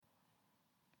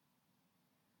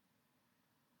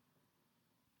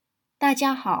大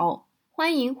家好，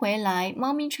欢迎回来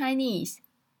Mommy Chinese。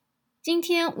今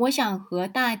天我想和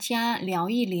大家聊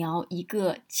一聊一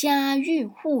个家喻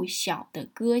户晓的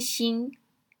歌星。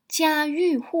家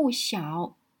喻户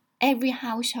晓 ，Every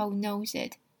household knows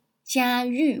it。家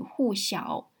喻户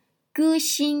晓，歌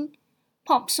星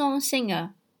 ，pop song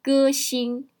singer， 歌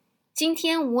星。今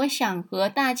天我想和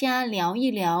大家聊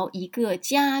一聊一个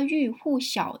家喻户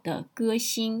晓的歌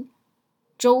星，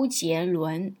周杰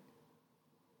伦。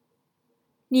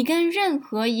你跟任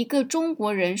何一个中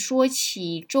国人说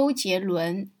起周杰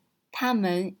伦，他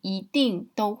们一定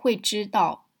都会知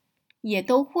道，也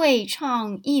都会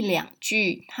唱一两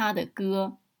句他的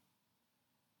歌。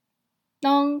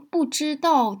当不知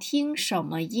道听什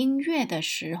么音乐的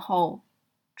时候，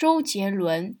周杰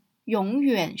伦永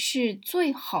远是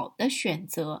最好的选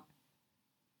择。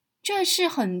这是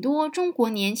很多中国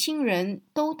年轻人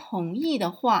都同意的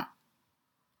话。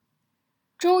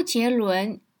周杰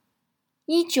伦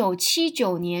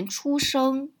1979年出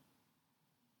生，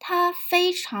他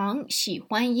非常喜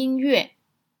欢音乐，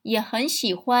也很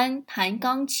喜欢弹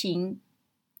钢琴。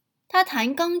他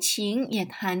弹钢琴也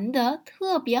弹得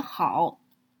特别好。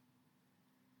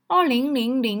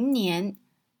2000年，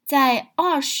在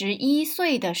21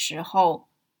岁的时候，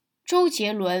周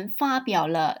杰伦发表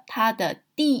了他的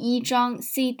第一张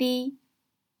CD，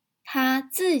 他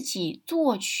自己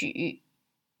作曲，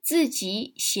自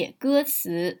己写歌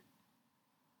词。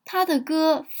他的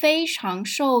歌非常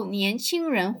受年轻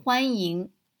人欢迎，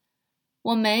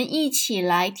我们一起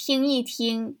来听一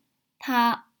听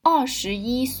他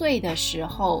21岁的时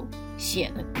候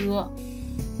写的歌。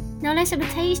Now let's have a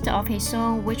taste of his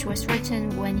song which was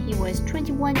written when he was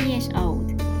 21 years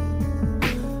old.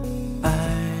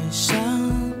 爱像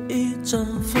一阵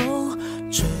风，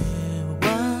吹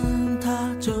完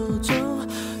它就走，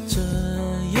这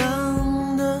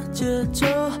样的节奏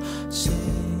谁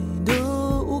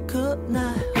都无可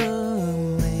奈何。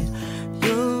没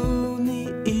有你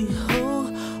以后，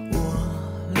我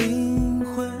灵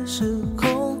魂失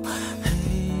控，黑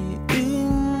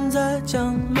云在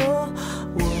降落，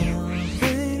我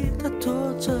被它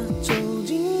拖着走，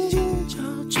静静悄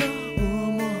悄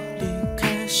默默离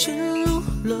开，陷入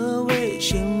了危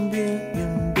险边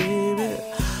缘 ，baby，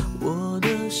 我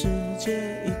的世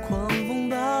界已狂风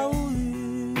暴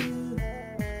雨。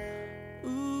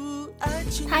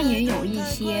他也有一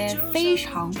些非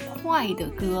常快的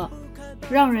歌，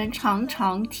让人常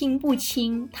常听不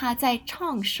清他在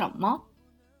唱什么。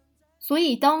所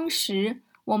以当时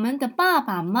我们的爸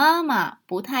爸妈妈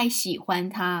不太喜欢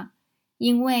他，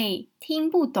因为听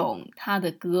不懂他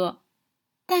的歌。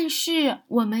但是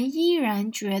我们依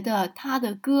然觉得他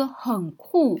的歌很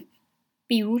酷，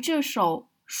比如这首《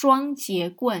双节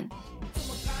棍》。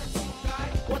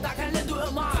我打开任督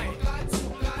二脉，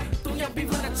东阳缤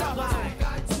纷的招牌，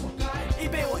已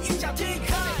被我一脚踢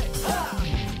开。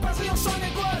快使用双节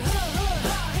棍，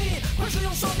快使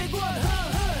用双节棍，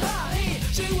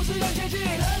习武之人前进，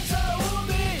人手无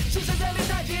比，是谁在离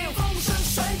太近，风生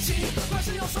水起。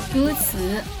歌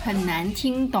词很难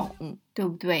听懂，对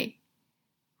不对？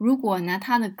如果拿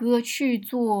他的歌去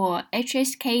做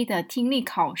HSK 的听力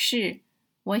考试，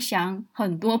我想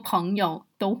很多朋友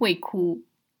都会哭。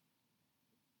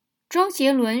周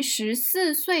杰伦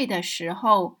14岁的时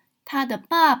候，他的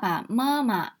爸爸妈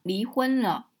妈离婚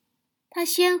了，他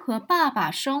先和爸爸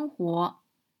生活。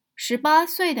18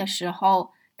岁的时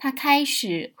候，他开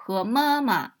始和妈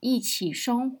妈一起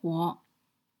生活。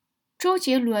周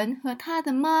杰伦和他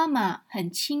的妈妈很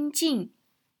亲近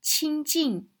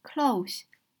close，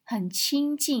 很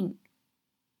亲近。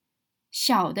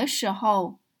小的时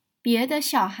候，别的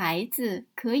小孩子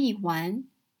可以玩，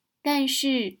但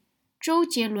是周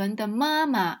杰伦的妈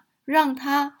妈让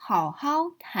他好好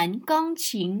弹钢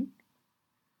琴。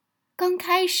刚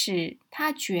开始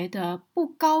他觉得不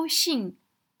高兴，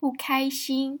不开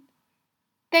心，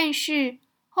但是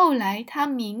后来他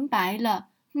明白了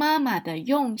妈妈的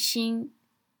用心，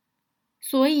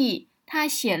所以他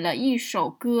写了一首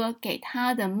歌给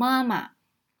他的妈妈。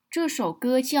这首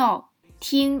歌叫《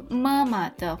听妈妈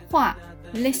的话》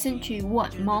，Listen to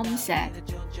what mom said。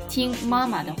 听妈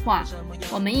妈的话，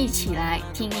我们一起来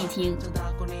听一听。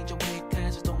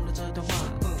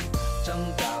长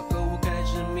大后我开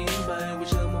始明白，为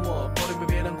什么我跑得比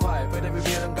别人快，飞得比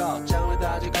别人高。将来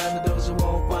大家看的都是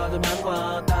我画的漫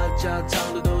画，大家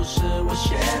唱的都是我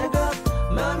写的歌。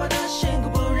妈妈的辛苦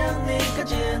不让你看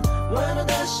见，温暖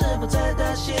的是否在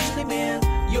她心里面。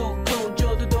有空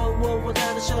就多多握握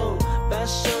她的手，把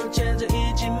手牵着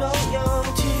一起梦游。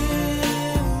听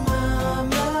妈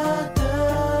妈的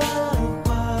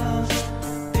话，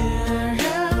别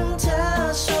让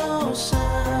她受伤。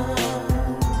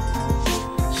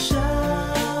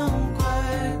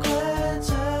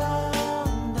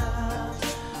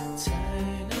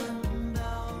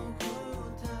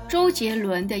杰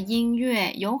伦的音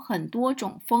乐有很多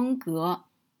种风格，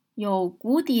有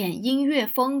古典音乐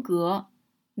风格、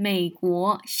美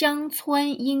国乡村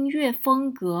音乐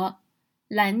风格、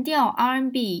蓝调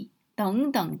R&B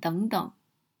等等等等。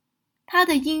他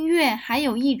的音乐还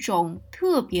有一种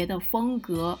特别的风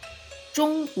格，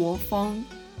中国风。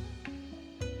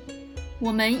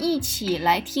我们一起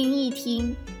来听一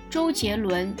听周杰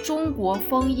伦中国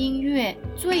风音乐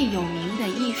最有名的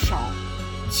一首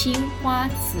《青花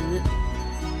瓷》。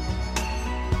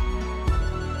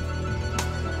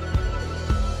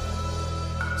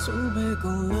苏北勾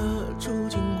勒出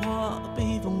青花，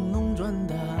笔锋浓转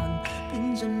淡，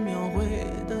平生描绘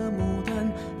的牡丹，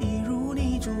一如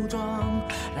你梳妆，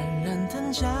冉冉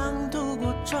檀香透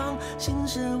过窗，心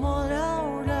事我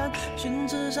了然，宣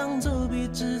纸上走笔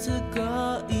至此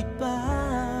各一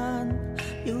半，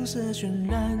釉色渲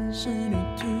染仕女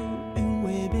图，韵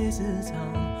味别私藏，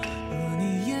而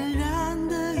你嫣然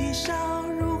的一笑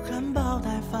如含苞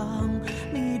待放，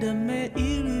你的美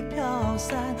一缕飘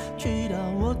散，去到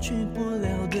我去不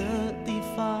了的地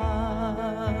方。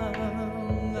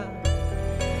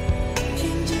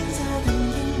天青色等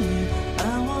烟雨，而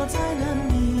我在等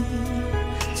你，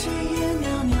炊烟袅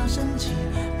袅升起，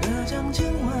隔江千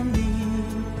万里，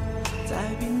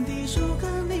在平地树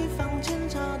根里放前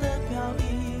朝的飘逸，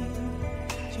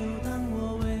就当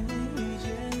我为遇见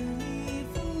你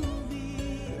伏笔。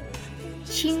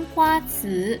青花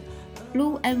瓷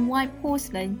Blue and White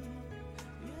Porcelain。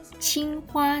 青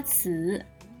花瓷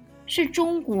是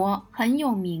中国很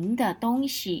有名的东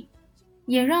西，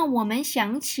也让我们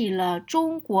想起了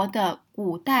中国的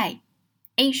古代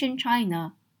Ancient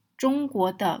China， 中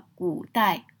国的古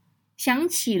代，想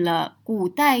起了古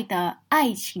代的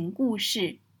爱情故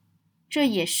事，这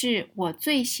也是我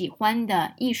最喜欢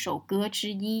的一首歌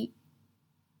之一。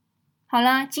好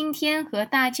啦，今天和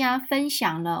大家分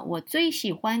享了我最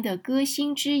喜欢的歌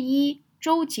星之一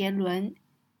周杰伦。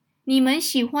你们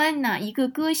喜欢哪一个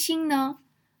歌星呢？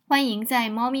欢迎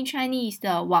在 Mommy Chinese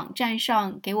的网站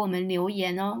上给我们留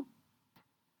言哦。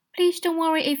Please don't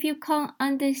worry if you can't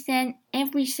understand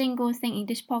every single thing in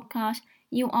this podcast.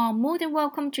 You are more than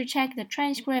welcome to check the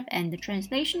transcript and the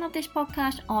translation of this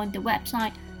podcast on the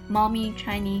website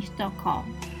mommychinese.com.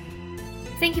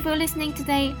 Thank you for listening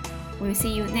today. We'll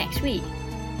see you next week.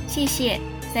 谢谢，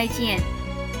再见。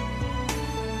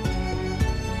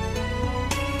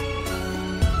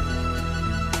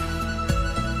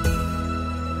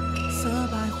色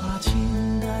白花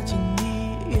青的锦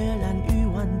衣，跃然于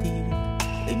万地，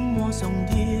临摹松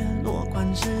贴落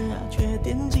款时，却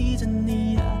惦记着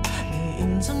你，你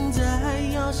隐藏在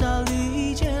窑烧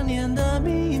里千年的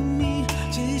秘密，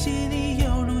气息里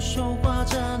犹如绣花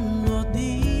针落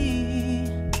地，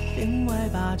帘外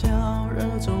芭蕉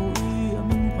惹骤雨，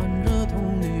门环惹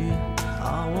童女，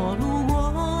我路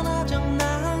过那江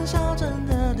南小镇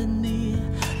的等你，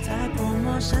在泼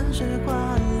墨山水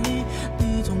画里，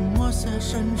你从墨色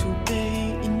深处背